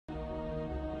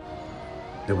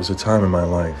There was a time in my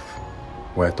life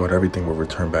where I thought everything would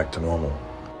return back to normal.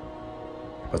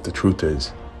 But the truth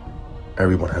is,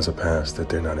 everyone has a past that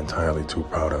they're not entirely too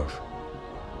proud of.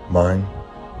 Mine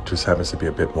just happens to be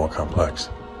a bit more complex.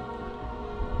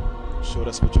 Sure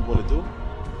that's what you want to do?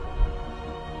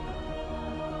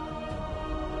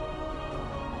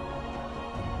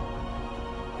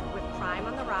 With crime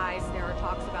on the rise, there are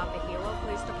talks about the Hilo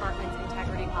Police Department's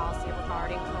integrity policy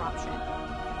regarding corruption.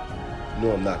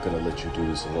 No, I'm not going to let you do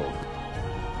this alone.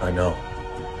 I know.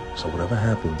 So whatever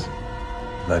happens,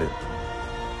 let it.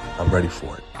 I'm ready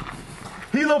for it.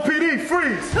 Hilo PD,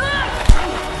 freeze!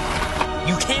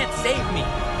 You can't save me.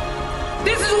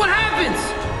 This is what happens!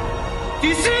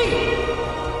 You see?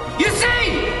 You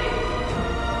see?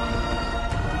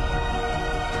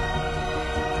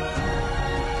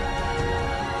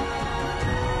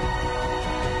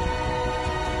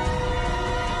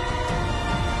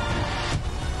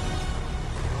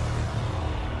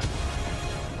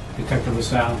 Detective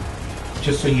LaSalle,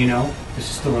 just so you know, this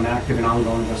is still an active and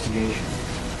ongoing investigation.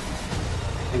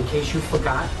 In case you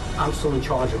forgot, I'm still in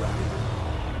charge around here.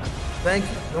 Thank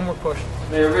you. No more questions.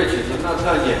 Mayor Richards, I'm not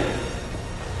done yet.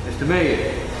 Mr.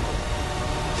 Mayor.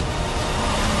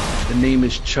 The name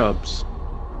is Chubbs,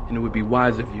 and it would be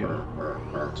wise of you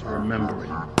to remember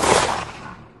it.